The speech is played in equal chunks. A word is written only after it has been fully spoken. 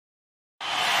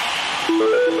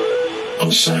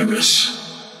Osiris.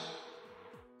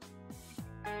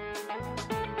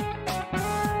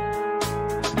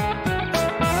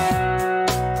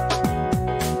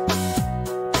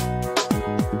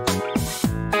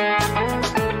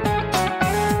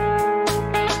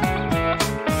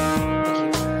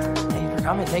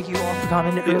 Thank you all for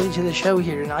coming early to the show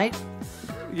here tonight.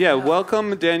 Yeah,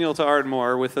 welcome Daniel to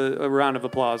Ardmore with a round of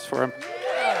applause for him.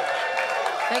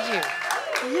 Thank you.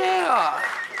 Yeah.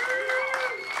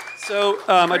 So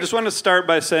I just want to start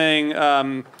by saying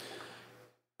I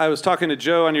was talking to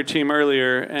Joe on your team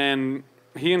earlier, and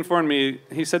he informed me,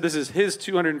 he said this is his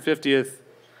 250th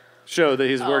show that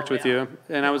he's worked with you.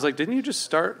 And I was like, didn't you just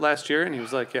start last year? And he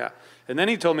was like, yeah. And then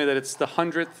he told me that it's the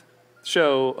 100th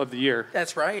show of the year.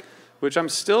 That's right. Which I'm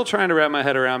still trying to wrap my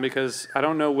head around because I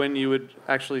don't know when you would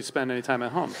actually spend any time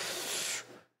at home.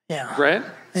 Yeah. Right?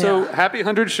 Yeah. So happy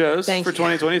 100 shows Thank for you.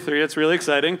 2023. It's really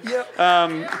exciting. Yep.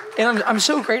 And I'm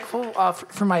so grateful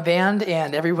for my band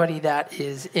and everybody that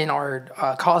is in our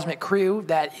cosmic crew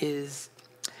that is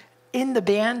in the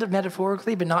band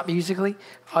metaphorically but not musically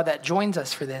that joins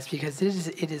us for this, because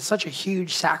it is such a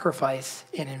huge sacrifice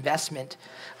and investment,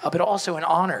 but also an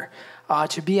honor.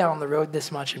 To be out on the road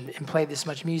this much and play this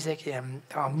much music and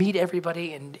meet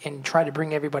everybody and try to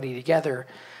bring everybody together.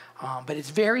 But it's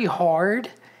very hard,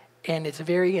 and it's a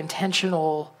very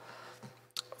intentional,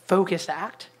 focused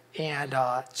act. And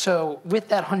so with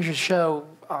that 100th show,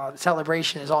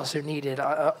 celebration is also needed,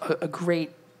 a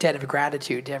great debt of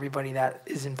gratitude to everybody that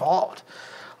is involved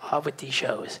with these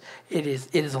shows. It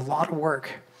is a lot of work.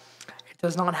 It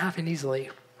does not happen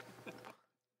easily.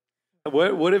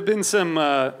 What would have been some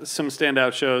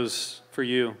standout shows for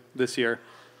you this year?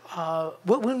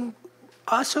 When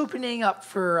us opening up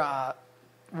for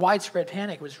Widespread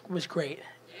Panic was great.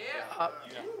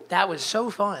 That was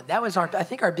so fun. That was I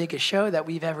think our biggest show that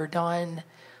we've ever done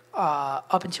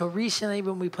up until recently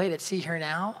when we played at See Her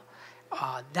Now.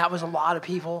 That was a lot of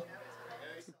people.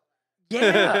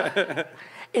 Yeah.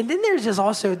 And then there's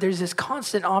this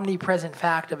constant omnipresent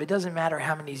fact of it doesn't matter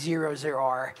how many zeros there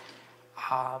are.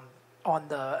 On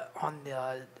the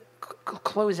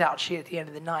closeout sheet at the end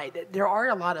of the night, there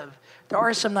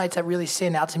are some nights that really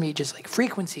stand out to me, just like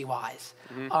frequency wise.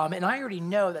 Mm-hmm. And I already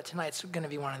know that tonight's going to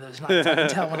be one of those nights. I can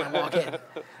tell when I walk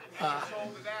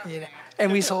in.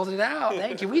 And we sold it out.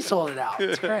 Thank you. We sold it out.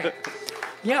 It's great.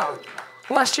 Yeah.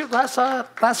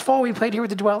 Last fall we played here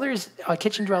with the Dwellers,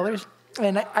 Kitchen Dwellers,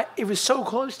 and it was so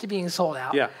close to being sold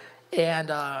out. Yeah. And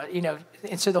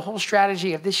and so the whole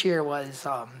strategy of this year was.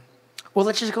 Well,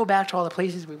 let's just go back to all the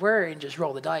places we were and just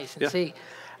roll the dice and see.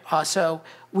 So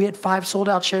we had 5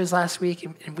 sold-out shows last week,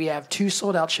 and we have 2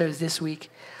 sold-out shows this week.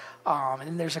 And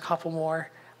then there's a couple more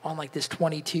on like this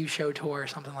 22-show tour or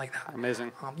something like that.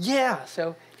 Amazing. Yeah,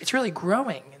 so it's really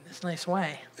growing in this nice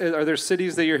way. Are there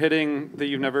cities that you're hitting that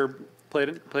you've never played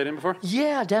in before?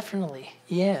 Yeah, definitely.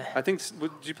 Yeah. I think,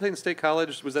 did you play in State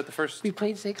College? Was that the first? We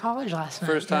played State College last night.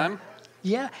 First time?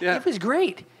 Yeah, it was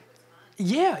great.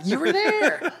 Yeah, you were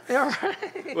there. Yeah,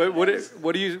 right.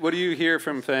 What do you hear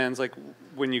from fans like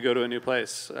when you go to a new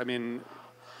place? I mean,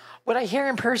 what I hear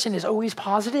in person is always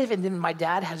positive, and then my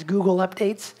dad has Google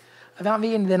updates about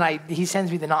me, and then he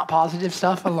sends me the not positive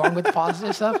stuff along with the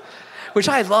positive stuff, which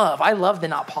I love. I love the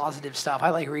not positive stuff. I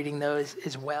like reading those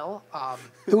as well.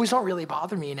 Those don't really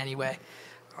bother me in any way.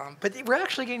 But we're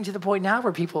actually getting to the point now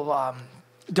where people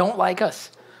don't like us,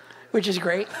 which is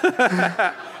great.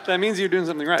 That means you're doing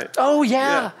something right. Oh,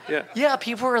 yeah. Yeah.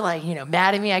 People were like,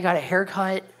 mad at me. I got a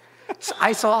haircut. So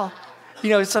I saw,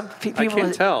 some people. I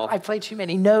can't tell. I play too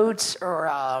many notes, or,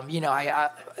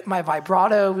 my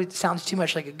vibrato sounds too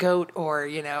much like a goat, or,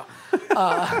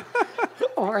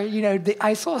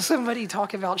 I saw somebody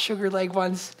talk about Sugar Leg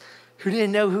once who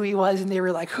didn't know who he was, and they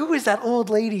were like, who is that old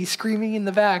lady screaming in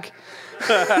the back?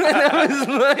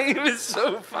 It was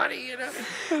so funny,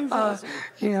 awesome.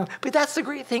 But that's the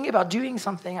great thing about doing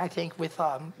something, I think, with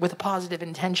a positive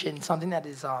intention, something that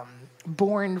is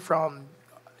born from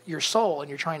your soul, and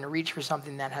you're trying to reach for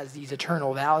something that has these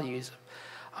eternal values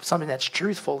of something that's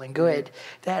truthful and good,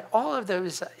 that all of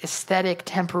those aesthetic,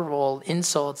 temporal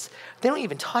insults, they don't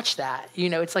even touch that.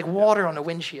 It's like water on a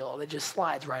windshield. It just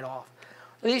slides right off,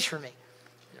 at least for me.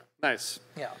 Nice.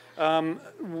 Yeah.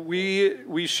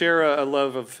 We share a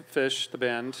love of Fish, the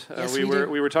band. Yes, we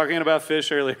were talking about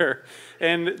Fish earlier,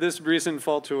 and this recent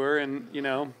fall tour, and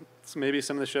maybe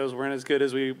some of the shows weren't as good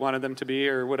as we wanted them to be,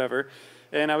 or whatever.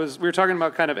 And we were talking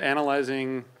about kind of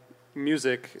analyzing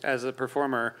music as a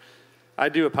performer. I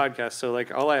do a podcast, so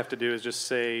all I have to do is just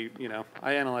say,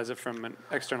 I analyze it from an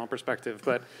external perspective.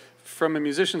 But from a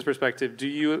musician's perspective, do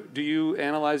you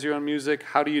analyze your own music?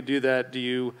 How do you do that? Do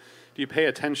you pay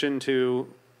attention to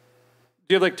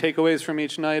Do you have like takeaways from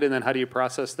each night, and then how do you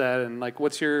process that? And like,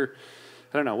 what's your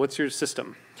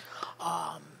system?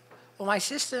 Well, my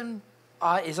system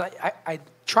is I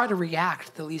try to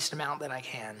react the least amount that I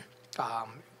can,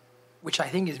 which I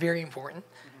think is very important.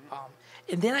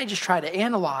 And then I just try to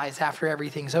analyze after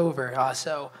everything's over. I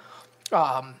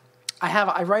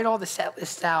write all the set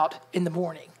lists out in the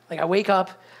morning. Like I wake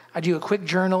up, I do a quick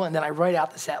journal, and then I write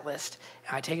out the set list,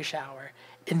 and I take a shower.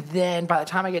 And then by the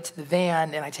time I get to the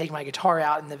van and I take my guitar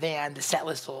out in the van, the set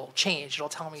list will change. It'll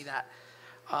tell me that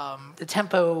the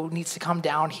tempo needs to come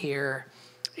down here,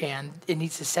 and it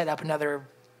needs to set up another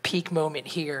peak moment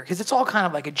here, because it's all kind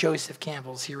of like a Joseph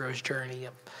Campbell's hero's journey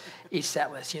of each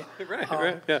set list. You know?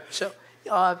 Right, yeah. So,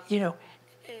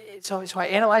 so I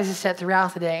analyze the set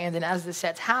throughout the day, and then as the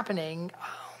set's happening,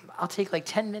 I'll take like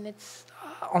 10 minutes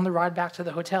on the ride back to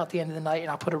the hotel at the end of the night, and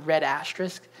I'll put a red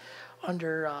asterisk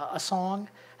under a song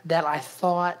that I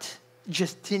thought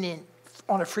just didn't,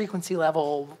 on a frequency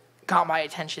level, got my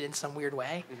attention in some weird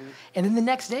way. Mm-hmm. And then the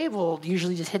next day, we'll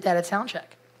usually just hit that at sound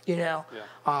check, you know?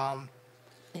 Yeah.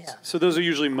 Yeah. So those are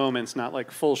usually moments, not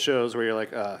like full shows where you're like,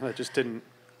 that just didn't,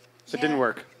 it didn't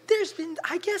work.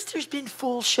 I guess there's been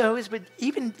full shows, but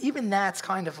even that's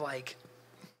kind of like,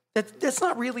 that's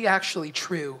not really actually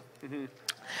true. Mm-hmm.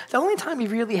 The only time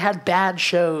we've really had bad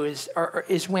shows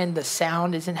is when the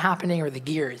sound isn't happening or the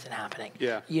gear isn't happening.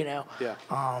 Yeah. You know?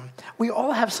 Yeah. We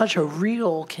all have such a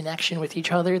real connection with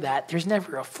each other that there's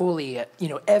never a fully,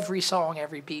 every song,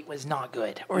 every beat was not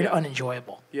good or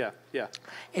unenjoyable. Yeah, yeah.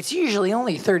 It's usually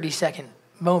only 30-second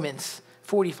moments,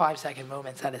 45-second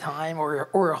moments at a time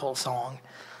or a whole song.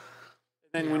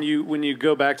 And then when you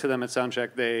go back to them at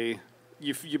soundcheck,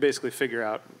 you basically figure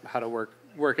out how to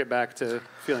work it back to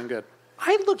feeling good.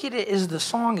 I look at it as the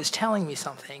song is telling me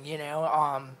something,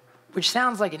 which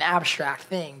sounds like an abstract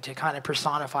thing to kind of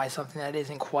personify something that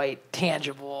isn't quite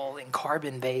tangible and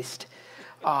carbon-based.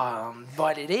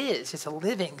 But it is. It's a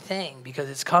living thing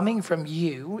because it's coming from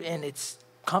you and it's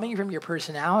coming from your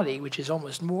personality, which is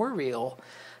almost more real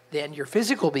than your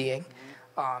physical being.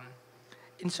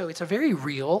 And so it's a very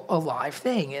real, alive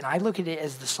thing. And I look at it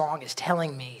as the song is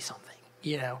telling me something,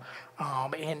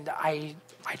 and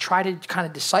I try to kind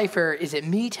of decipher, is it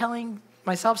me telling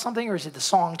myself something or is it the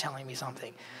song telling me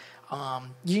something?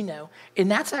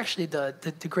 And that's actually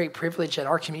the great privilege that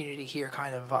our community here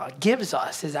kind of gives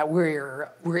us, is that we're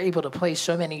able to play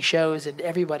so many shows and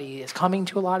everybody is coming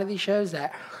to a lot of these shows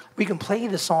that we can play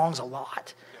the songs a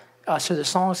lot. So the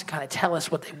songs can kind of tell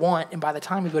us what they want, and by the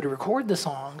time we go to record the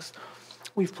songs,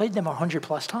 we've played them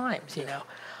 100+ times,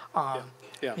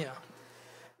 Yeah.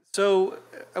 So,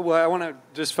 I want to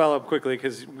just follow up quickly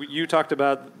because you talked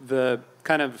about the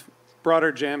kind of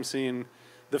broader jam scene.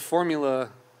 The formula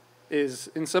is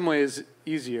in some ways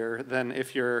easier than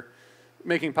if you're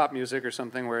making pop music or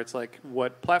something where it's like,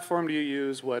 what platform do you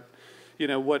use? What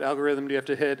algorithm do you have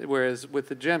to hit? Whereas with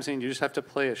the jam scene, you just have to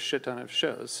play a shit ton of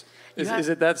shows. Is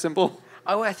it that simple?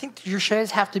 Oh, I think your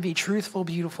shows have to be truthful,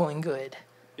 beautiful, and good.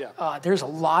 Yeah. There's a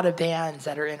lot of bands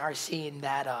that are in our scene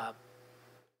that,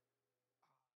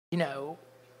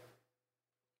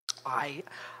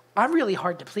 I'm really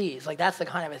hard to please. Like, that's the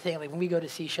kind of a thing. Like, when we go to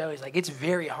see shows, like, it's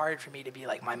very hard for me to be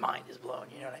like, my mind is blown.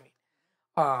 You know what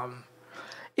I mean?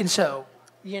 And so,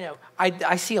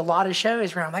 I see a lot of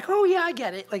shows where I'm like, oh, yeah, I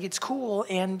get it. Like, it's cool.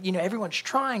 And, everyone's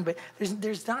trying. But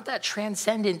there's not that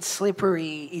transcendent,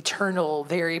 slippery, eternal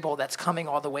variable that's coming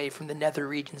all the way from the nether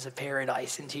regions of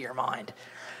paradise into your mind.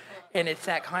 And it's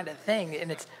that kind of thing.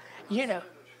 And it's,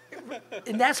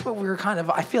 and that's what we're kind of,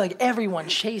 I feel like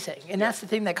everyone's chasing. And that's the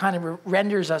thing that kind of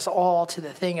renders us all to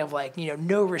the thing of like,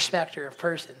 no respecter of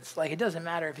persons. Like, it doesn't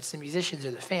matter if it's the musicians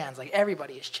or the fans. Like,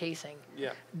 everybody is chasing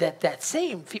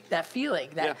that feeling,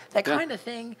 that kind of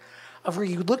thing of where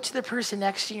you look to the person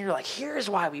next to you and you're like, here's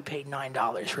why we paid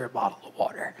 $9 for a bottle of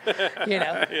water.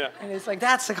 Yeah. And it's like,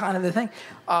 that's the kind of the thing.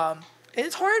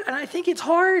 It's hard, and I think it's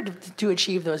hard to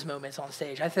achieve those moments on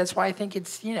stage. That's why I think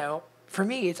it's, for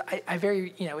me, it's I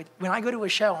very, when I go to a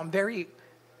show, I'm very,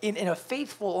 in a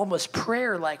faithful, almost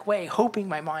prayer-like way, hoping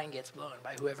my mind gets blown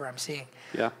by whoever I'm seeing.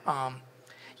 Yeah.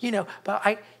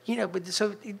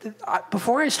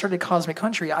 Before I started Cosmic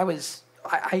Country, I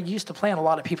used to play on a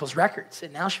lot of people's records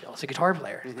in Nashville as a guitar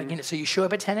player. Mm-hmm. Like, so you show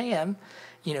up at 10 a.m.,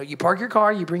 you park your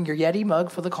car, you bring your Yeti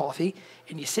mug full of coffee,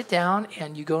 and you sit down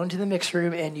and you go into the mix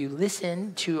room and you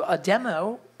listen to a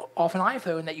demo off an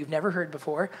iPhone that you've never heard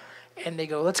before, and they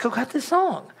go, let's go cut this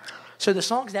song. So the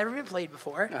song's never been played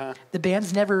before. Uh-huh. The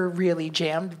band's never really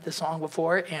jammed the song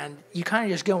before, and you kind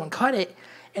of just go and cut it.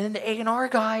 And then the A&R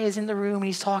guy is in the room and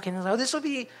he's talking. And like, this will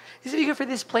be good for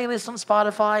this playlist on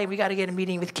Spotify. We got to get a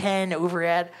meeting with Ken over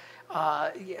at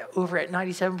over at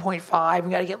 97.5.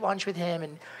 We got to get lunch with him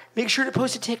and make sure to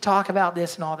post a TikTok about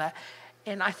this and all that.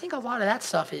 And I think a lot of that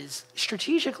stuff is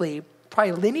strategically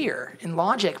probably linear in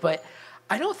logic, but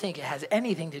I don't think it has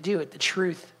anything to do with the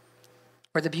truth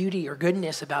or the beauty or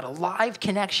goodness about a live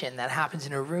connection that happens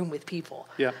in a room with people.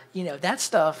 Yeah. That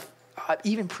stuff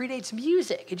even predates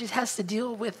music. It just has to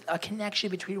deal with a connection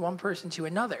between one person to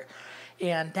another.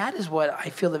 And that is what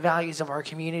I feel the values of our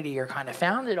community are kind of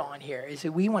founded on here, is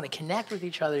that we want to connect with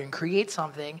each other and create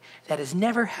something that has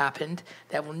never happened,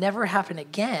 that will never happen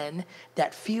again,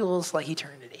 that feels like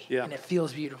eternity. Yeah. And it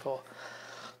feels beautiful.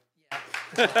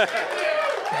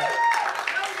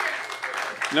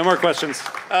 No more questions.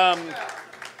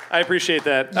 I appreciate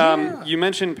that. You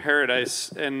mentioned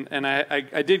Paradise, and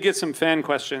I did get some fan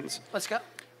questions. Let's go.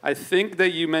 I think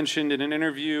that you mentioned in an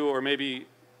interview, or maybe,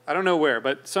 I don't know where,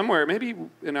 but somewhere, maybe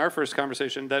in our first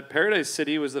conversation, that Paradise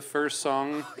City was the first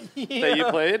song that you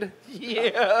played?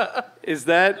 Yeah. Is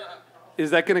that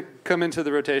going to come into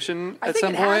the rotation at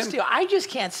some point? I think it has to. I just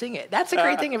can't sing it. That's the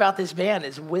great thing about this band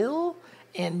is Will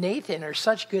and Nathan are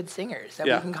such good singers that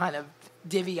we can kind of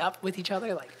divvy up with each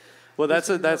other. Like, well, that's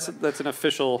an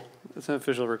official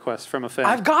request from a fan.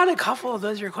 I've got a couple of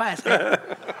those requests.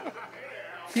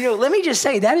 Let me just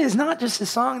say, that is not just a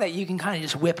song that you can kind of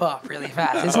just whip up really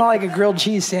fast. It's not like a grilled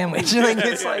cheese sandwich.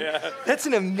 That's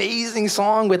an amazing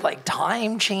song with like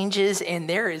time changes, and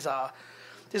there's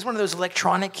one of those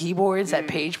electronic keyboards that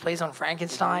Paige plays on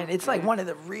Frankenstein. It's like one of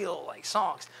the real like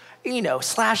songs.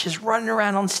 Slash is running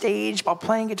around on stage while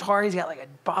playing guitar. He's got like a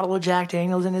bottle of Jack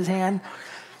Daniels in his hand.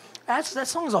 That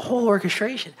song is a whole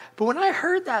orchestration. But when I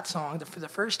heard that song for the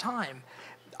first time,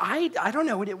 I don't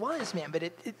know what it was, man,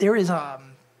 but there is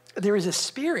a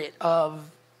spirit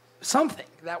of something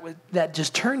that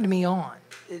just turned me on.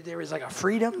 There was like a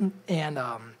freedom and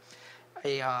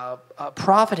a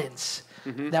providence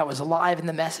that was alive in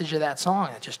the message of that song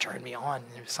that just turned me on.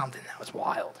 It was something that was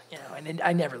wild, and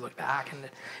I never looked back.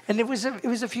 And it was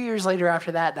a few years later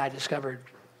after that I discovered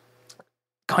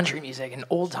country music and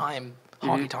old time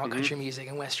honky-tonk country music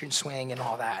and western swing and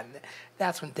all that. And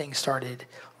that's when things started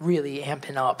really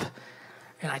amping up,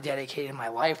 and I dedicated my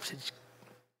life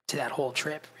to that whole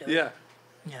trip. Really. Yeah.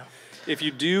 Yeah. If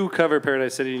you do cover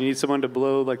Paradise City, you need someone to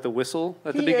blow like the whistle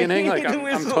at the beginning. Like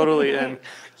I'm totally in.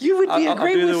 You would be a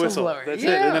great I'll do the whistle blower. That's it,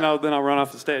 and then I'll run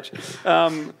off the stage.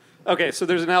 Okay, so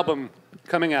there's an album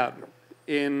coming out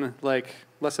in like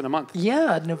less than a month.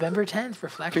 Yeah, November 10th,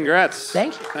 Reflection. Congrats.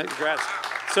 Thank you. Congrats.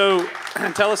 So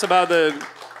tell us about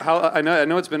how I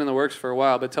know it's been in the works for a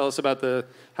while, but tell us about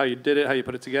how you did it, how you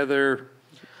put it together,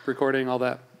 recording, all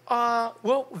that.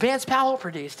 Well, Vance Powell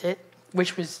produced it,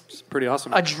 which was It's pretty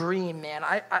awesome. a dream, man.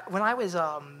 When I was,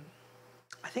 I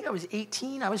think I was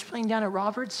 18, I was playing down at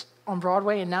Roberts on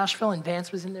Broadway in Nashville, and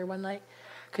Vance was in there one night.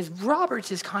 Because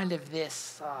Roberts is kind of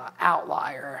this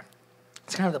outlier.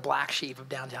 It's kind of the black sheep of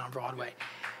downtown Broadway.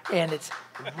 And it's,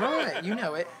 right, you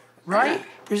know it, right?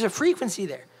 There's a frequency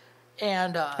there.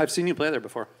 And I've seen you play there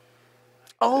before.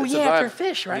 oh, It's yeah, a vibe. after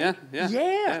Fish, right?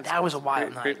 Yeah, that was a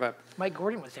wild night. Great vibe. Mike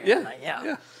Gordon was there Yeah, that night,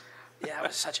 yeah. Yeah, it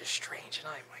was such a strange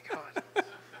night, my God.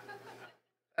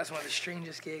 That's one of the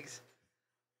strangest gigs.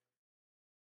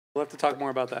 We'll have to talk more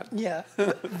about that. Yeah.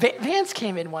 Vance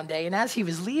came in one day, and as he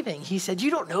was leaving, he said, "You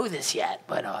don't know this yet,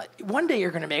 but one day you're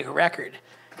going to make a record,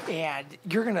 and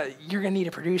you're gonna need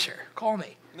a producer. Call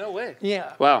me." No way.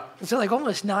 Yeah. Wow. So like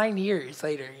almost 9 years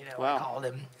later, Wow. I called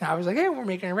him. And I was like, "Hey, we're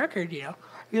making a record, He said,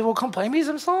 "Well, come play me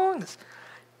some songs."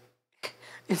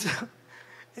 And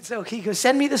so he goes,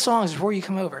 "Send me the songs before you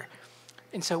come over."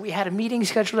 And so we had a meeting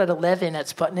scheduled at 11 at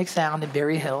Sputnik Sound in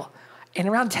Berry Hill. And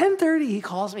around 10:30, he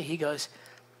calls me. He goes,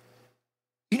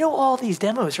 "You know all these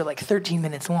demos are like 13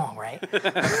 minutes long, right?"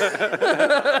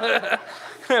 I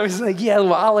was like, "Yeah,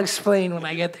 well, I'll explain when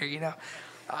I get there,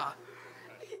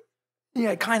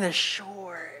 Yeah, kind of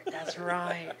short. That's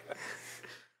right.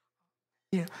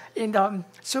 Yeah, and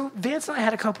so Vance and I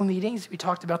had a couple meetings. We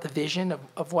talked about the vision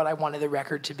of what I wanted the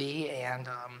record to be, and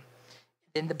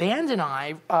then the band and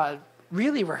I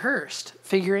really rehearsed,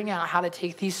 figuring out how to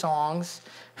take these songs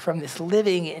from this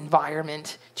living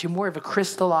environment to more of a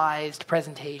crystallized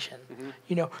presentation.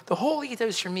 The whole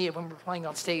ethos for me when we're playing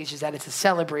on stage is that it's a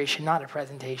celebration, not a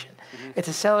presentation. It's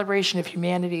a celebration of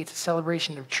humanity, it's a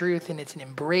celebration of truth, and it's an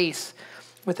embrace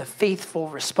with a faithful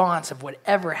response of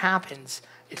whatever happens.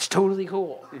 It's totally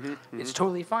cool. It's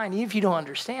totally fine. Even if you don't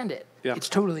understand it, it's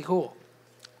totally cool.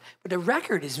 But a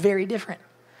record is very different.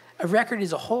 A record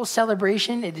is a whole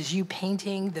celebration. It is you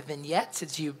painting the vignettes.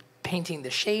 It's you painting the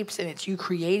shapes, and it's you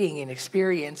creating an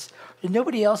experience that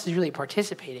nobody else is really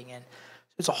participating in.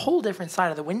 It's a whole different side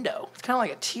of the window. It's kind of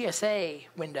like a TSA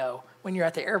window, when you're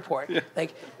at the airport. Yeah.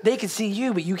 Like, they could see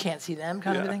you, but you can't see them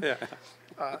kind of a thing.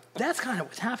 Yeah. That's kind of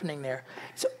what's happening there.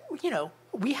 So,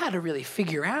 we had to really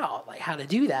figure out, like, how to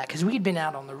do that, because we'd been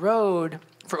out on the road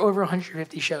for over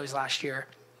 150 shows last year,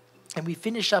 and we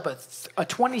finished up a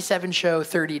 27-show,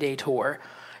 30-day tour,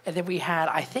 and then we had,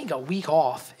 I think, a week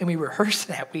off, and we rehearsed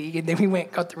that week, and then we went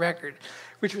and cut the record,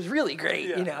 which was really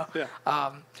great,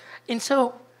 Yeah. And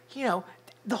so,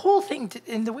 the whole thing,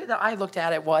 and the way that I looked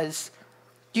at it was,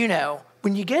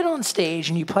 when you get on stage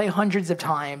and you play hundreds of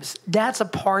times, that's a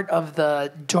part of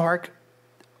the dark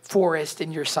forest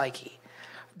in your psyche,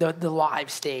 the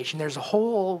live stage. And there's a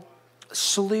whole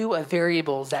slew of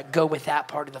variables that go with that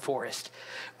part of the forest.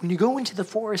 When you go into the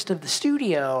forest of the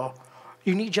studio,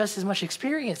 you need just as much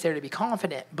experience there to be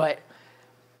confident. But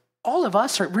all of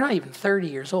us we're not even 30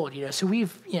 years old, so we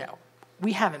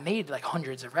haven't made like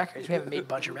hundreds of records. We haven't made a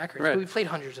bunch of records, Right. but we've played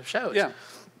hundreds of shows. Yeah.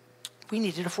 We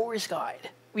needed a forest guide.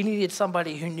 We needed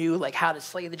somebody who knew like how to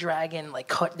slay the dragon, like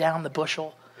cut down the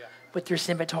bushel with their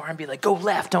scimitar and be like, go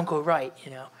left, don't go right,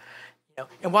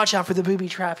 and watch out for the booby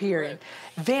trap here. And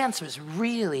Vance was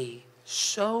really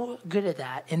so good at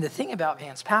that. And the thing about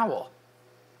Vance Powell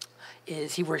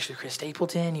is he works with Chris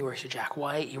Stapleton, he works with Jack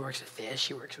White, he works with Fish,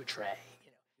 he works with Trey.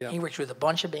 He works with a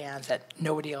bunch of bands that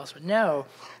nobody else would know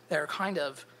that are kind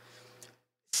of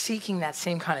seeking that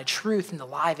same kind of truth in the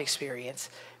live experience,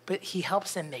 but he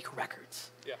helps them make records.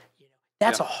 Yeah.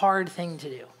 That's a hard thing to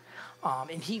do.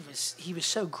 And he was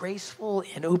so graceful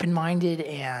and open-minded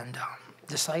and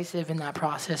decisive in that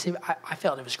process. I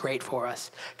felt it was great for us.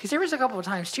 Because there was a couple of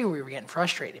times, too, where we were getting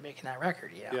frustrated making that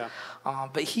record, Yeah.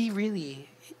 But he really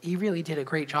did a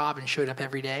great job and showed up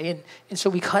every day. And so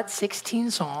we cut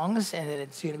 16 songs, and then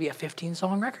it's going to be a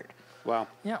 15-song record. Wow.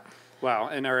 Yeah. Wow.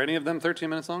 And are any of them 13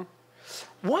 minutes long?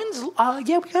 One's, we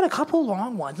got a couple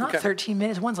long ones. Not Okay. 13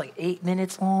 minutes. One's like 8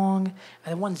 minutes long,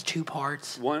 and one's 2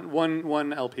 parts.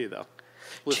 One LP, though.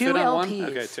 Will it 2 fit on LPs. one?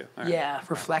 Okay, 2. All right. Yeah,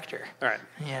 Reflector. All right.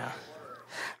 Yeah.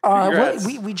 Congrats.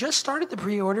 We just started the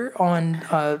pre-order on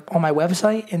my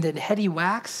website, and then Heady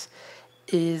Wax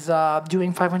is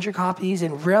doing 500 copies,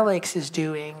 and Relics is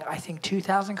doing, I think,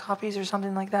 2,000 copies or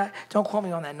something like that. Don't quote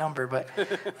me on that number, but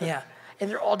yeah. And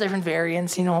they're all different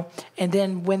variants, And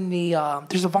then when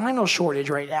there's a vinyl shortage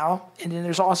right now, and then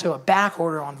there's also a back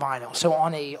order on vinyl. So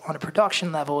on a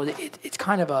production level, it's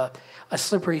kind of a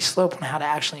slippery slope on how to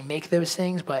actually make those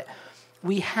things, but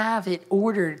we have it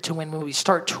ordered to when we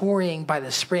start touring by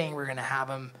the spring, we're going to have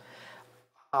them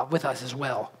with us as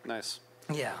well. Nice.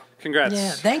 Yeah. Congrats.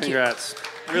 Yeah, thank you. Congrats.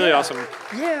 Really awesome.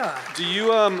 Yeah. Do you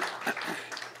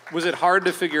was it hard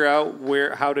to figure out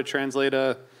how to translate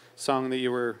a song that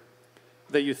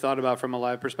you thought about from a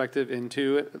live perspective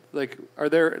into it? Like, are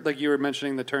there, like you were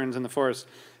mentioning the turns in the forest,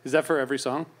 is that for every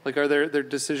song? Like, are there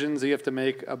decisions that you have to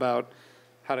make about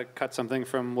how to cut something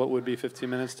from what would be 15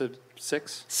 minutes to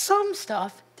 6? Some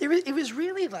stuff. It was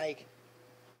really like,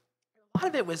 a lot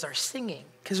of it was our singing.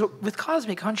 Because with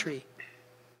Cosmic Country,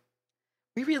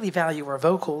 we really value our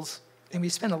vocals, and we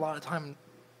spend a lot of time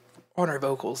on our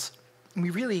vocals. And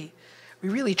we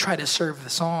really try to serve the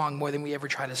song more than we ever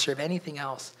try to serve anything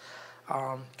else.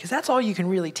 Because that's all you can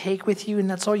really take with you, and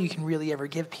that's all you can really ever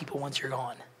give people once you're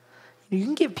gone. You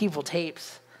can give people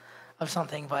tapes of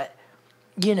something, but,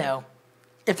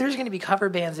 if there's going to be cover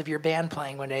bands of your band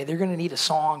playing one day, they're going to need a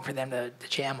song for them to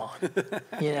jam on,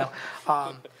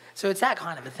 So it's that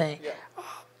kind of a thing. Yeah.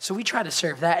 So we try to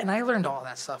serve that, and I learned all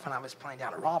that stuff when I was playing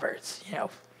down at Roberts.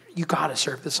 You got to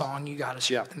serve the song, you got to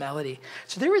serve the melody.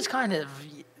 So there was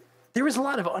a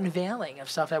lot of unveiling of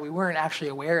stuff that we weren't actually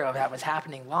aware of that was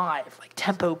happening live, like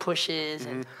tempo pushes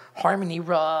and harmony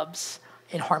rubs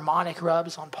and harmonic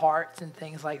rubs on parts and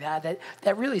things like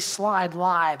that really slide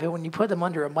live. But when you put them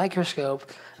under a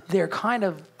microscope, they're kind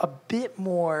of a bit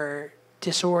more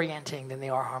disorienting than they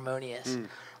are harmonious.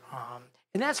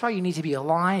 And that's why you need to be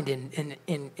aligned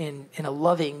in a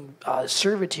loving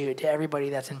servitude to everybody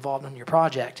that's involved in your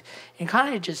project, and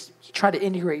kind of just try to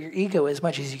integrate your ego as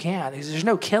much as you can, because there's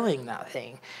no killing that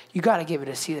thing. You got to give it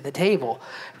a seat at the table.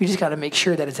 You just got to make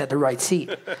sure that it's at the right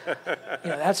seat.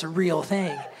 That's a real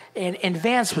thing. And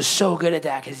Vance was so good at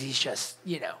that, because he's just,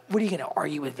 what are you going to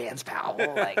argue with Vance Powell?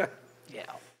 Like, Yeah.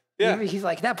 He's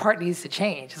like, that part needs to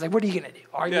change. It's like, what are you going to do?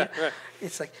 Argue? Yeah, right.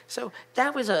 It's like, so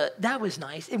that was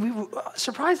nice. And we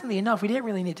surprisingly enough, we didn't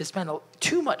really need to spend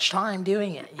too much time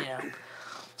doing it,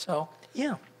 So,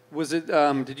 yeah. Was it,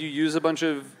 did you use a bunch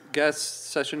of guest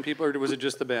session people, or was it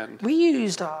just the band? We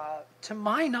used, to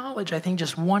my knowledge, I think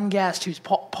just one guest, who's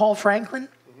Paul Franklin.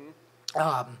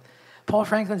 Paul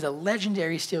Franklin's a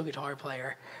legendary steel guitar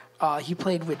player. He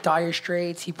played with Dire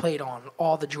Straits. He played on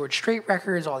all the George Strait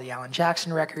records, all the Alan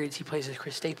Jackson records. He plays with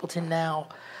Chris Stapleton now.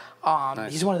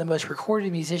 Nice. He's one of the most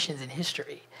recorded musicians in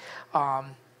history.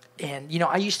 And, you know,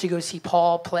 I used to go see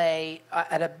Paul play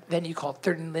at a venue called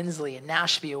Third and Lindsley in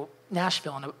Nashville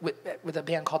with a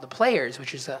band called The Players,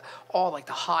 which is all like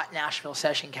the hot Nashville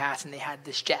session cats. And they had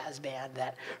this jazz band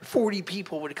that 40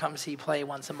 people would come see play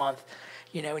once a month,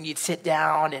 you know, and you'd sit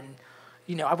down and,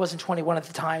 you know, I wasn't 21 at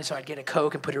the time, so I'd get a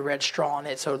Coke and put a red straw in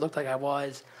it so it looked like I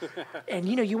was. And,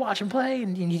 you know, you watch him play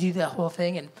and you do that whole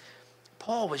thing. And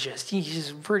Paul was he's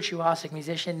just a virtuosic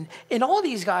musician. And all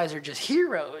these guys are just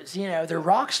heroes, you know, they're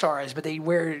rock stars, but they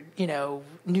wear, you know,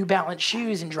 New Balance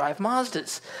shoes and drive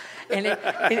Mazdas. And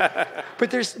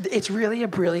but it's really a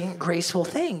brilliant, graceful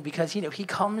thing because, you know, he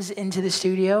comes into the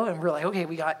studio and we're like, okay,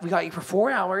 we got you for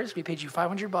 4 hours. We paid you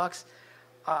 $500,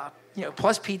 you know,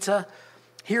 plus pizza.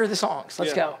 Here are the songs.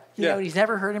 Let's go. You know, he's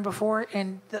never heard him before.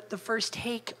 And the first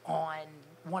take on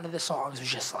one of the songs was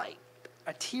just like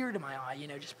a tear to my eye, you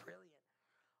know, just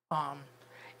brilliant.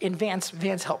 And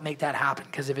Vance helped make that happen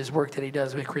because of his work that he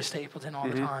does with Chris Stapleton all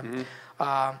the time.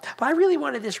 But I really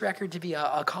wanted this record to be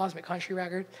a cosmic country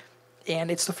record.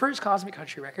 And it's the first cosmic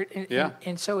country record.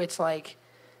 And so it's like,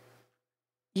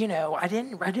 you know, I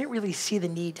didn't really see the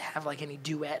need to have like any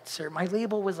duets, or my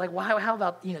label was like, well, how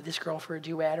about, you know, this girl for a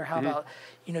duet, or how about,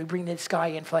 you know, bring this guy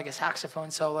in for like a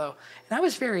saxophone solo. And I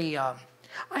was very, I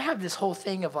have this whole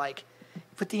thing of like,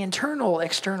 with the internal,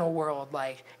 external world,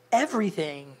 like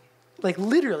everything, like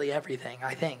literally everything,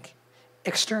 I think,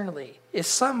 externally is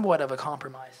somewhat of a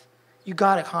compromise. You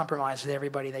got to compromise with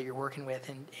everybody that you're working with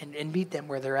and meet them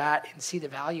where they're at and see the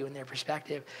value in their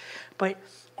perspective. But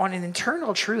on an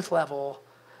internal truth level,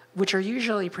 which are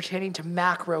usually pertaining to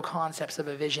macro concepts of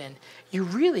a vision, you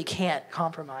really can't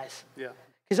compromise. Yeah.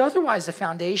 Because otherwise the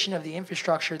foundation of the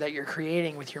infrastructure that you're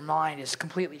creating with your mind is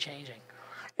completely changing.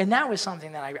 And that was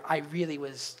something that I really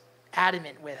was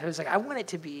adamant with. I was like, I want it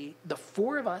to be the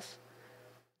four of us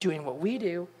doing what we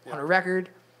do on a record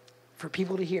for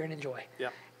people to hear and enjoy. Yeah.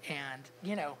 And,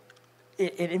 you know,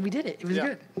 and we did it. It was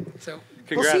good. So Congrats.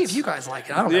 We'll see if you guys like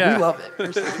it. I don't know. We love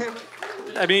it.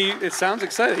 I mean, it sounds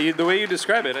exciting. The way you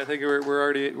describe it, I think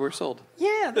we're sold.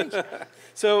 Yeah, thank you.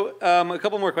 So a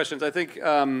couple more questions. I think,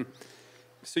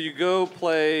 so you go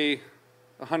play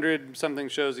 100-something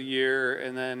shows a year,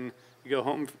 and then you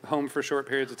go home for short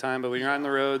periods of time. But when you're on the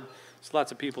road, there's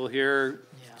lots of people here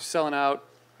selling out.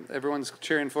 Everyone's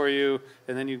cheering for you,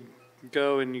 and then you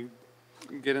go and you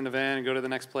get in the van and go to the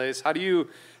next place. How do you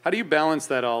balance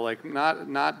that all? Like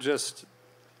not just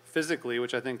physically,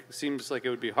 which I think seems like it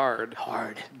would be hard,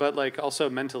 but like also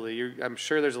mentally. I'm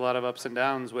sure there's a lot of ups and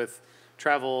downs with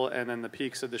travel, and then the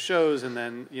peaks of the shows, and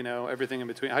then, you know, everything in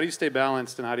between. How do you stay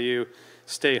balanced, and how do you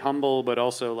stay humble but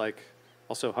also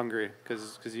hungry?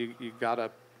 Because you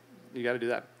gotta do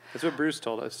that. That's what Bruce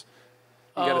told us.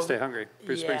 You got to stay hungry.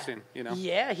 Bruce Springsteen, you know.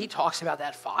 Yeah, he talks about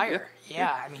that fire.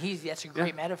 Yeah. I mean, that's a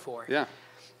great metaphor. Yeah.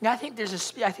 Now, I think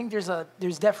there's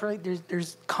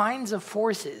kinds of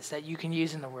forces that you can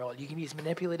use in the world. You can use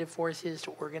manipulative forces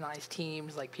to organize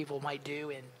teams, like people might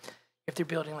do, and if they're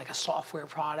building like a software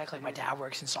product, like my dad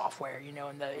works in software, you know,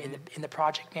 in the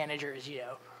project managers, you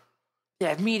know, they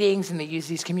have meetings and they use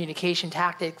these communication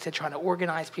tactics to try to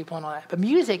organize people and all that. But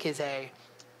music is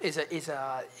it's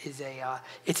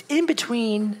in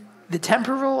between the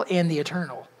temporal and the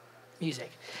eternal,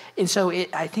 music. And so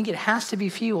I think it has to be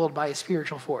fueled by a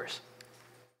spiritual force,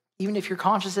 even if you're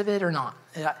conscious of it or not.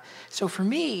 So for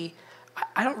me,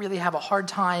 I don't really have a hard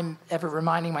time ever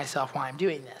reminding myself why I'm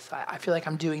doing this. I feel like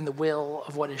I'm doing the will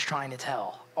of what it's trying to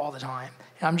tell all the time.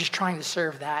 And I'm just trying to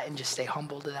serve that and just stay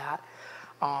humble to that.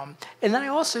 And then I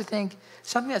also think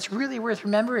something that's really worth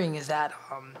remembering is that,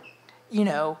 you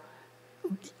know,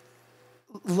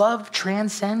 love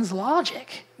transcends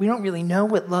logic. We don't really know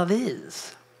what love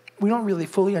is. We don't really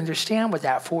fully understand what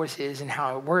that force is and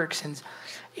how it works.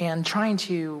 And trying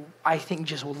to, I think,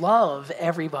 just love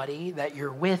everybody that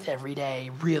you're with every day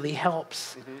really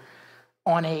helps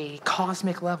on a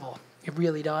cosmic level. It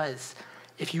really does.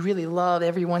 If you really love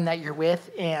everyone that you're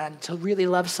with, and to really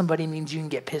love somebody means you can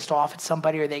get pissed off at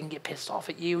somebody or they can get pissed off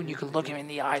at you, and you can look them in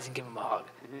the eyes and give them a hug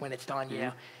when it's done, you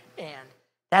know. And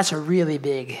that's a really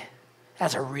big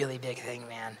thing,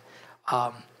 man.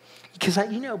 Because,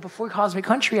 you know, before Cosmic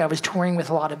Country, I was touring with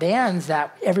a lot of bands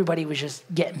that everybody was just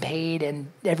getting paid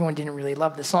and everyone didn't really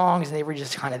love the songs and they were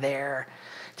just kind of there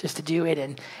just to do it.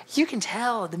 And you can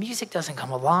tell the music doesn't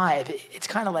come alive. It's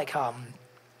kind of like,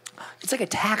 it's like a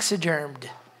taxidermed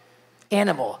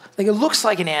animal. Like, it looks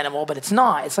like an animal, but it's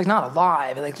not. It's like not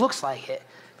alive. It like looks like it.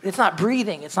 but it's not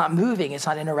breathing, it's not moving, it's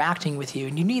not interacting with you.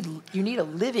 And you need a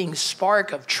living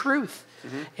spark of truth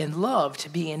and love to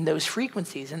be in those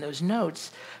frequencies and those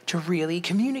notes to really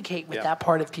communicate with that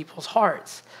part of people's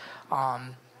hearts. I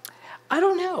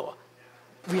don't know.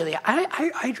 Really,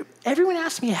 everyone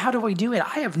asks me, how do I do it?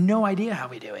 I have no idea how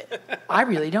we do it. I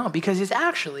really don't, because it's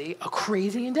actually a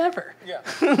crazy endeavor. Yeah,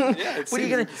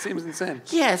 it seems insane.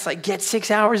 Yeah, it's like get 6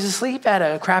 hours of sleep at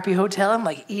a crappy hotel and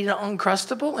like eat an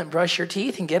Uncrustable and brush your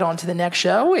teeth and get on to the next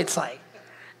show. It's like,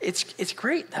 it's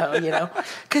great though, you know,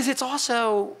 because it's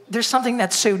also, there's something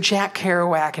that's so Jack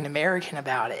Kerouac and American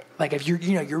about it. Like if you're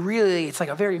really, it's like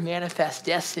a very manifest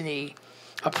destiny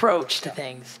approach to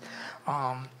things.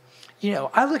 You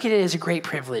know, I look at it as a great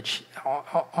privilege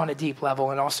on a deep level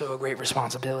and also a great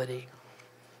responsibility.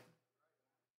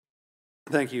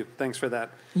 Thank you. Thanks for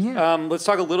that. Yeah. Let's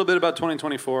talk a little bit about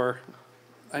 2024.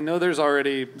 I know there's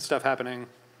already stuff happening.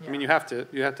 Yeah. I mean, you have to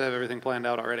have everything planned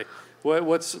out already.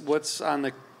 What's on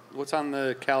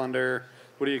the calendar?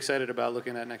 What are you excited about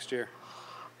looking at next year?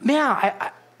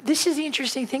 Man, this is the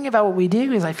interesting thing about what we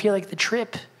do is I feel like the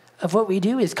trip of what we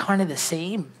do is kind of the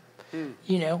same.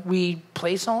 You know, we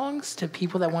play songs to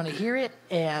people that want to hear it,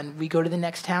 and we go to the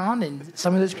next town, and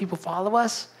some of those people follow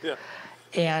us. Yeah.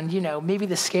 And, you know, maybe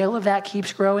the scale of that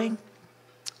keeps growing.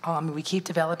 We keep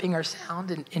developing our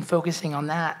sound and focusing on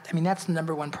that. I mean, that's the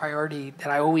number one priority that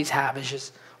I always have is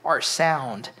just our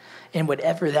sound and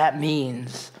whatever that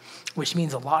means, which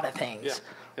means a lot of things.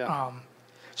 Yeah.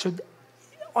 So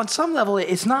on some level,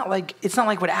 it's not like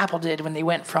what Apple did when they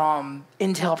went from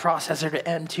Intel processor to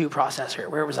M2 processor,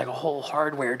 where it was like a whole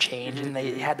hardware change and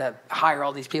they had to hire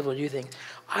all these people to do things.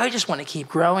 I just want to keep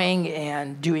growing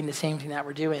and doing the same thing that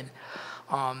we're doing.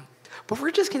 But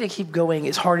we're just going to keep going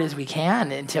as hard as we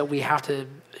can until we have to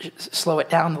slow it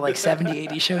down to like 70,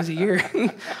 80 shows a year.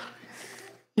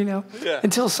 You know,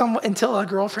 until a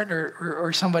girlfriend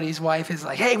or somebody's wife is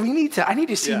like, hey, I need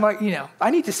to see I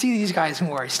need to see these guys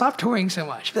more. Stop touring so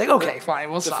much. Be like, okay,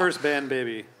 fine, we'll stop. The first band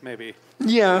baby, maybe.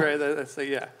 Yeah. Right, that's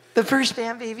the first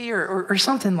band baby or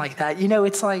something like that. You know,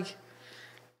 it's like,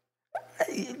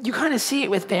 you kind of see it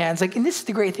with bands. Like, and this is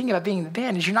the great thing about being in the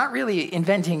band is you're not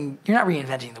reinventing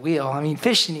the wheel. I mean,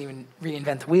 Fish didn't even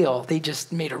reinvent the wheel. They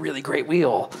just made a really great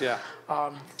wheel. Yeah.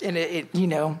 And it you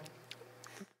know,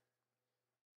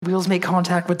 wheels make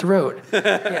contact with the road.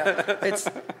 It's,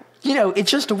 you know, it's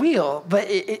just a wheel, but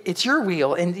it's your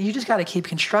wheel, and you just got to keep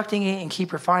constructing it and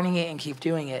keep refining it and keep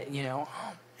doing it, you know.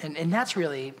 And that's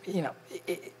really, you know,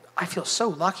 I feel so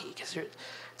lucky because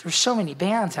there's so many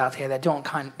bands out there that don't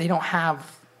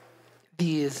have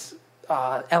these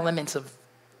elements of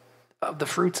the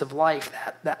fruits of life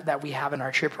that we have in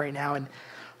our trip right now. And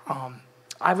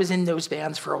I was in those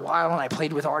bands for a while, and I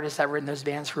played with artists that were in those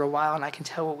bands for a while, and I can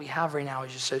tell what we have right now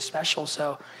is just so special.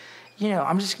 So, you know,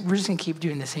 we're just gonna keep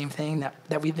doing the same thing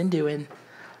that we've been doing,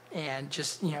 and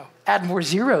just, you know, add more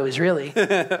zeros, really.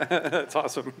 That's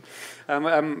awesome.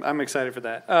 I'm excited for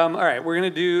that. All right, we're gonna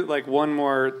do like one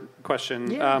more question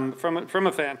from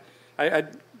a fan.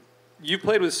 You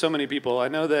played with so many people. I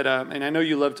know that, and I know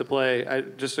you love to play.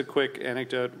 Just a quick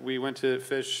anecdote. We went to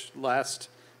Fish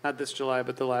not this July,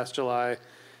 but the last July,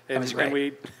 and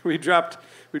we dropped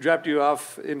you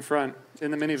off in front in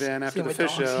the minivan after the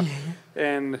Fish show,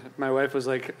 and my wife was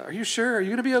like, "Are you sure? Are you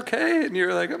gonna be okay?" And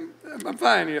you're like, "I'm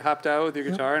fine." You hopped out with your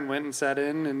guitar and went and sat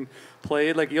in and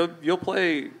played. Like you'll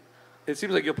play. It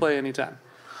seems like you'll play anytime.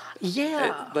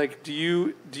 Yeah. Like, do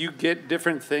you get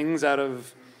different things out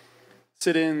of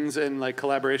sit-ins and like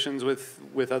collaborations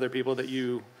with other people that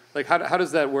you like? How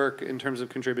does that work in terms of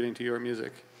contributing to your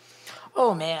music?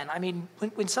 Oh, man. I mean,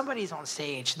 when somebody's on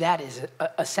stage, that is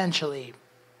essentially,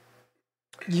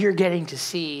 you're getting to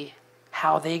see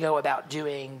how they go about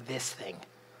doing this thing.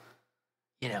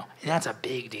 You know, and that's a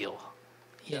big deal.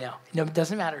 You know, it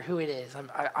doesn't matter who it is.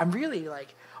 I'm really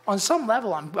like, on some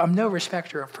level, I'm no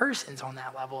respecter of persons on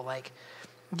that level. Like,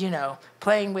 you know,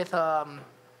 playing with,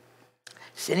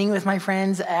 sitting with my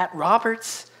friends at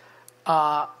Roberts,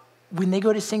 when they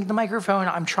go to sing the microphone,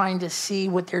 I'm trying to see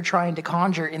what they're trying to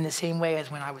conjure in the same way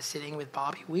as when I was sitting with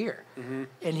Bobby Weir. Mm-hmm.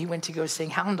 And he went to go sing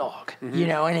Hound Dog, you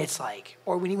know, and it's like,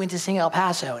 or when he went to sing El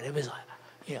Paso, and it was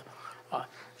like,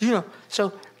 you know,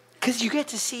 so, because you get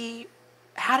to see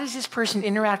how does this person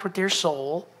interact with their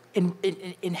soul, and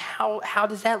how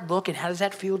does that look, and how does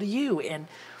that feel to you? And,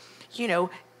 you know,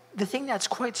 the thing that's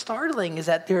quite startling is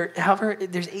that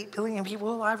there's 8 billion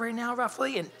people alive right now,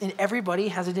 roughly, and everybody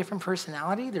has a different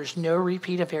personality. There's no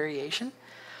repeat of variation.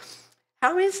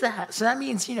 How is that? So that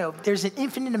means, you know, there's an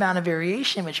infinite amount of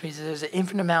variation, which means there's an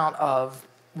infinite amount of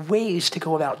ways to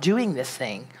go about doing this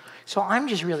thing. So I'm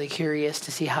just really curious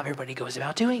to see how everybody goes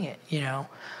about doing it, you know.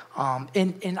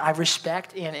 And I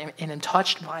respect and am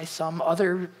touched by some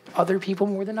other people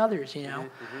more than others, you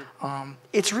know.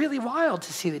 It's really wild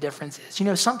to see the differences. You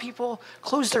know, some people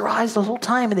close their eyes the whole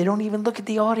time and they don't even look at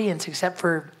the audience except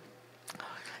for,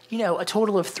 you know, a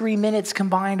total of 3 minutes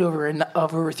combined over a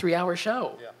 3-hour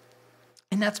show. Yeah.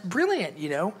 And that's brilliant, you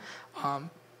know. And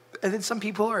then some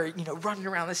people are, you know, running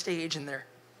around the stage and they're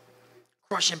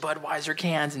crushing Budweiser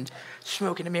cans and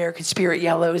smoking American Spirit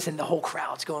Yellows, and the whole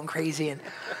crowd's going crazy. And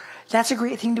that's a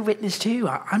great thing to witness, too.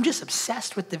 I'm just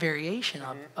obsessed with the variation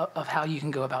of how you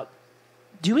can go about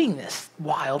doing this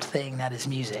wild thing that is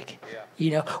music. Yeah.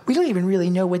 You know, we don't even really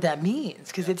know what that means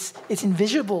because it's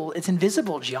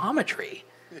invisible geometry.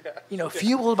 Yeah. You know,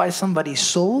 fueled by somebody's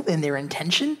soul and their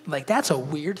intention. Like, that's a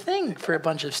weird thing for a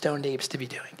bunch of stoned apes to be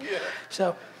doing. Yeah.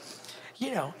 So,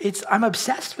 you know, I'm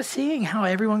obsessed with seeing how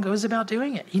everyone goes about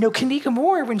doing it. You know, Kanika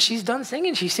Moore, when she's done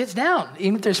singing, she sits down,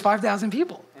 even if there's 5,000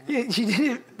 people. Mm-hmm. She did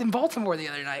it in Baltimore the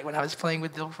other night when I was playing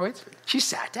with Bill Kreutzmann. She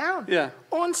sat down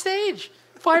on stage.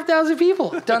 5,000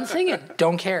 people, done singing.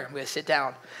 Don't care, I'm going to sit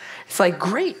down. It's like,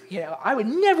 great, you know, I would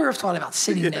never have thought about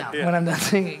sitting down when I'm done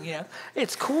singing, you know.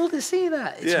 It's cool to see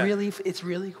that. It's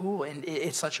really cool, and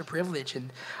it's such a privilege.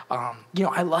 And, you know,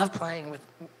 I love playing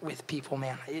with people,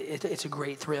 man. It's a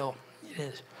great thrill. It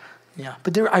is. Yeah.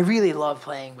 But I really love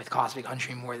playing with Cosmic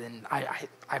Country more than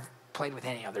I've played with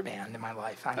any other band in my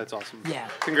life. That's awesome. Yeah.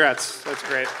 Congrats. That's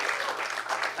great.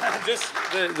 Just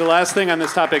the last thing on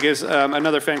this topic is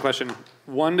another fan question.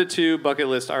 1 to 2 bucket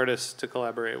list artists to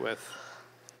collaborate with.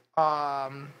 That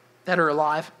are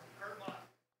alive?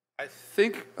 I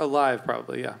think alive,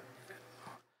 probably, yeah.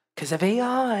 Because of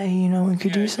AI, you know, we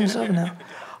could do some stuff now.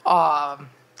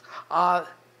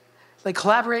 Like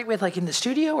collaborate with, like in the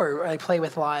studio, or like play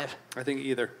with live? I think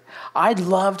either. I'd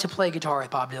love to play guitar with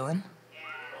Bob Dylan.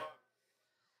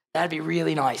 That'd be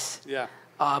really nice. Yeah.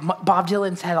 Bob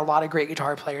Dylan's had a lot of great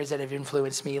guitar players that have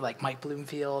influenced me, like Mike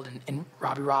Bloomfield and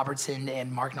Robbie Robertson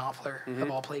and Mark Knopfler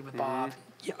have all played with Bob.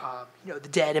 You know, The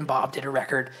Dead and Bob did a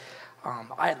record.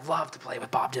 I'd love to play with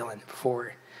Bob Dylan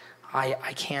before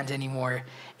I can't anymore.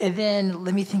 And then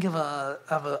let me think of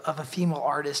a female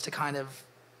artist to kind of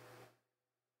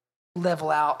level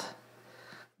out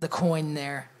the coin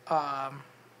there.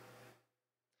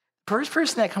 First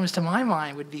person that comes to my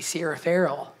mind would be Sierra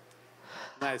Farrell.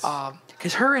 Nice.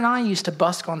 Because her and I used to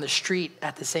busk on the street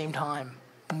at the same time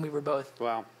when we were both.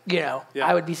 Wow. You know,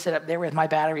 I would be set up there with my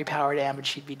battery-powered amp, and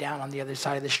she'd be down on the other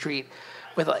side of the street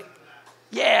with like,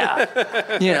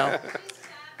 you know.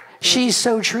 She's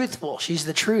so truthful. She's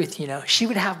the truth, you know. She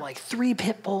would have like 3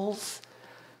 pit bulls,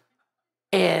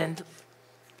 and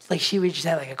like she would just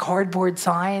have like a cardboard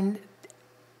sign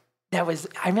that was,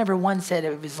 I remember one said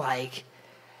it was like,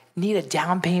 need a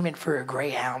down payment for a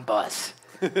Greyhound bus.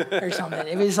 Or something.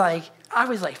 It was like, I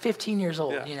was like 15 years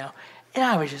old, you know, and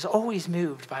I was just always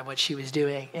moved by what she was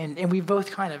doing. And we both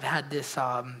kind of had this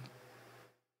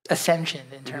ascension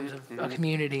in terms of a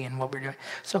community and what we're doing.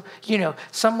 So, you know,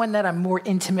 someone that I'm more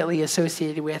intimately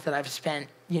associated with, that I've spent,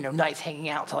 you know, nights hanging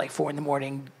out till like 4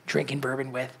 a.m. drinking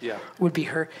bourbon with, would be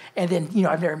her. And then, you know,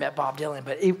 I've never met Bob Dylan,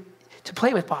 but to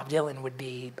play with Bob Dylan would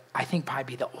be, I think, probably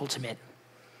be the ultimate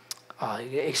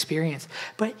experience.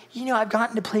 But, you know, I've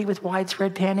gotten to play with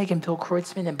Widespread Panic and Bill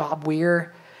Kreutzmann and Bob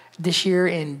Weir this year,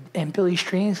 and Billy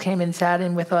Strings came and sat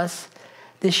in with us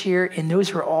this year, and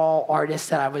those were all artists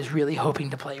that I was really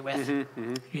hoping to play with,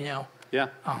 you know? Yeah.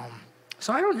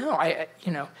 So I don't know. I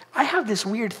have this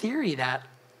weird theory that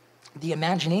the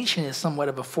imagination is somewhat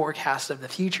of a forecast of the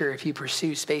future if you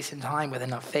pursue space and time with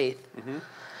enough faith.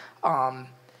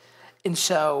 And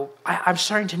so I'm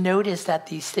starting to notice that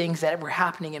these things that were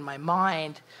happening in my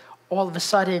mind, all of a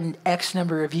sudden, X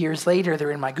number of years later, they're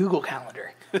in my Google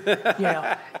Calendar. You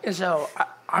know, and so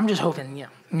I'm just hoping, you know,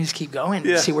 we just keep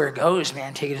going, see where it goes,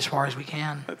 man. Take it as far as we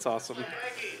can. That's awesome.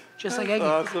 Just like Eggy.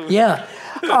 Awesome. Yeah,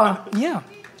 yeah.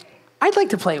 I'd like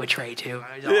to play with Trey too.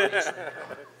 Yeah.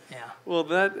 Well,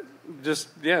 that just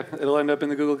it'll end up in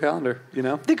the Google Calendar. You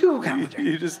know, the Google Calendar.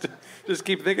 You just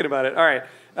keep thinking about it. All right.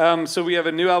 So we have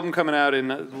a new album coming out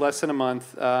in less than a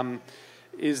month.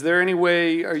 Is there any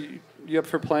way? Are you up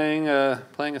for playing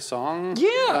a song?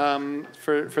 Yeah.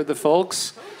 For the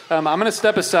folks. I'm going to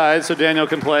step aside so Daniel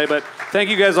can play. But thank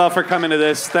you guys all for coming to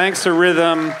this. Thanks to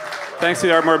Rythm. Thanks to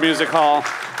the Ardmore Music Hall.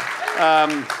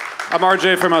 I'm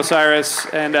RJ from Osiris,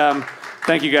 and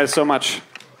thank you guys so much.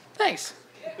 Thanks.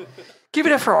 Give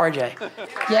it up for RJ.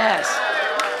 Yes.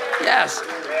 Yes.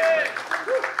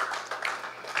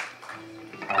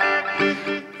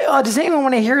 Does anyone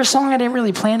want to hear a song? I didn't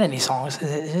really plan any songs.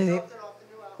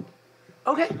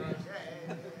 Okay.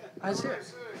 Let's hear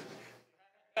it.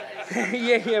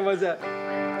 Yeah, what's up?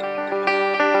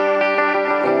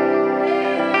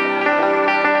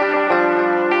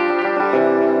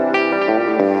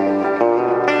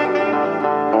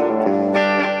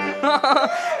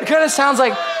 It kind of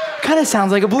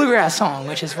sounds like a bluegrass song,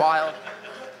 which is wild.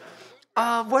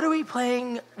 What are we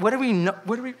playing?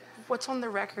 What's on the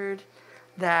record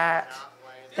that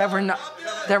we're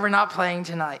not playing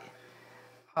tonight?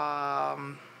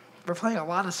 We're playing a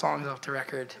lot of songs off the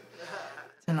record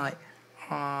tonight.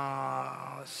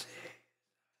 Let's see.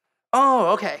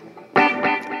 Oh, okay.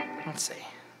 Let's see.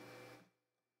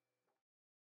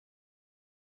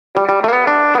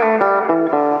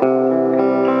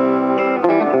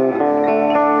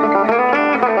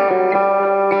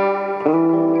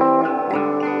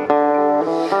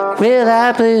 Well,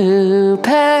 I blew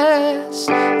past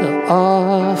the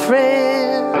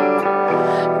off-ramp,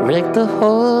 wrecked the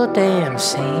whole damn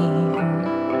scene.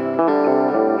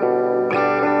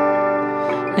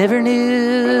 Never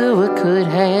knew what could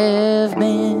have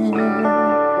been.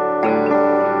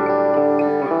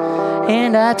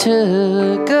 And I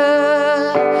took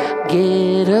a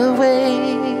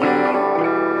getaway,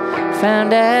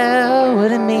 found out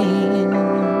what it means.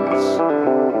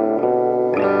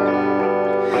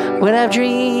 What I've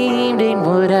dreamed and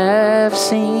what I've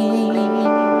seen.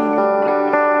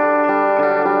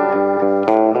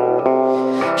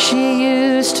 She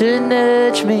used to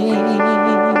nudge me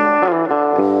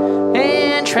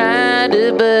and try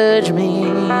to budge me.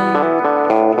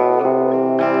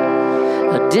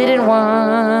 I didn't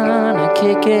want to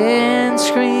kick and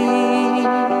scream.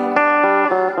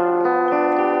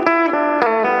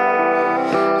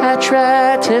 I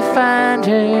tried to find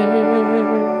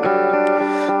her,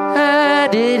 I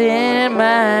didn't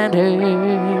mind her,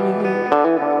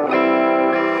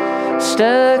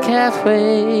 stuck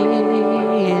halfway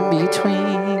in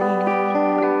between.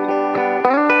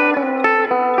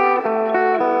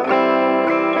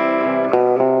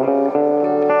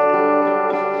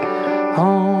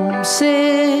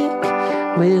 Homesick,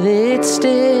 will it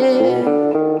stick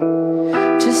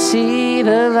to see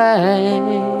the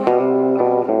light?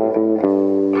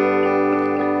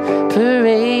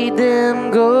 Parade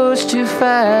them ghosts to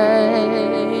fight.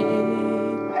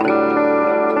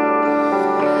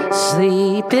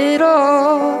 Sleep it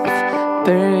off,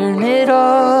 burn it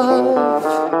off,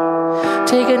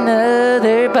 take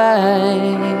another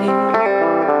bite.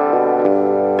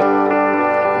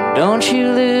 Don't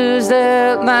you lose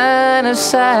that line of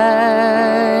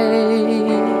sight.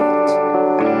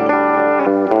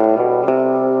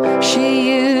 She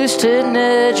used to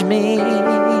nudge me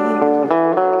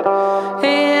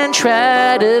and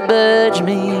try to budge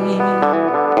me.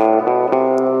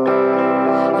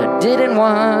 I didn't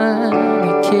want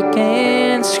to kick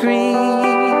and scream.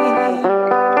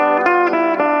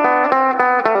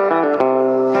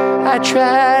 I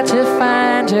tried to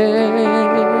find her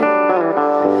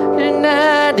and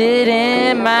I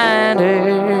didn't mind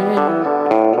her,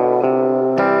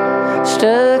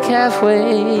 stuck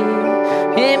halfway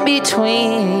in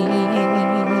between.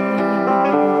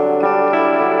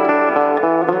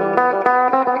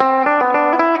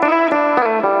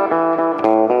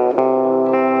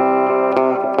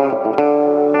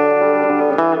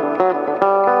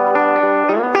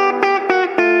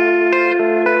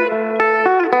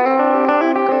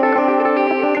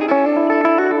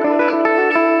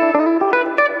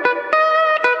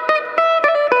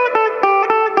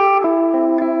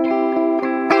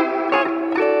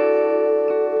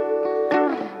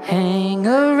 Hang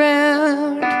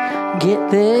around, get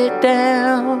let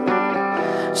down,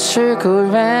 circle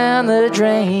round the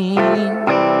drain.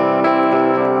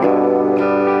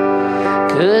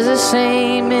 'Cause the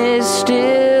same is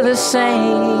still the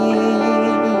same.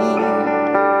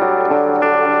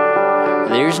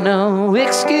 There's no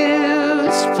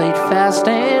excuse, played fast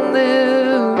and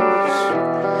loose.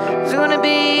 There's gonna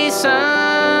be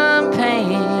some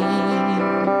pain.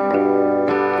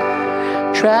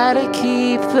 Try to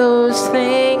keep those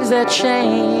things that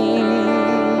change.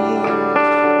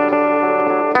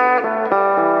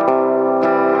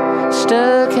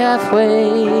 Stuck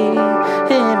halfway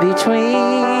in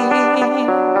between.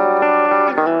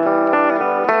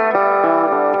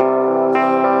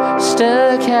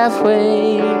 Stuck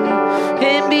halfway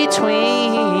in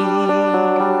between.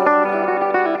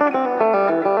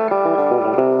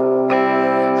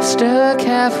 Stuck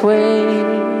halfway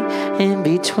in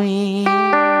between.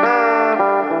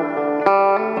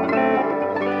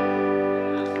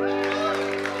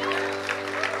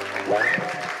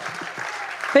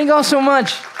 Thank you all so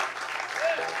much.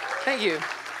 Thank you.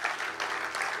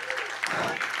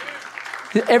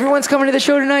 Everyone's coming to the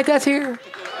show tonight that's here?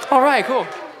 All right, cool.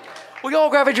 Well, y'all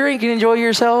grab a drink and enjoy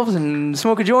yourselves and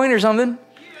smoke a joint or something.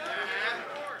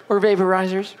 Or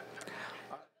vaporizers.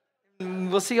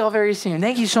 We'll see y'all very soon.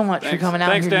 Thank you so much for coming out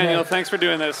Thanks, here Daniel. today. Thanks for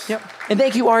doing this. Yep. And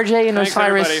thank you, RJ and Thanks,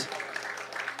 Osiris. everybody.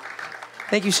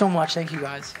 Thank you so much. Thank you,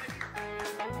 guys.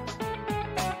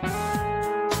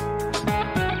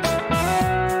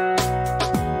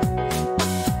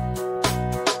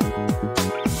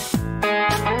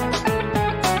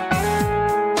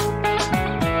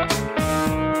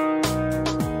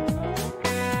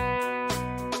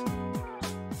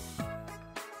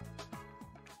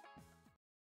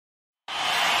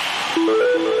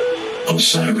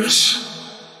 Osiris.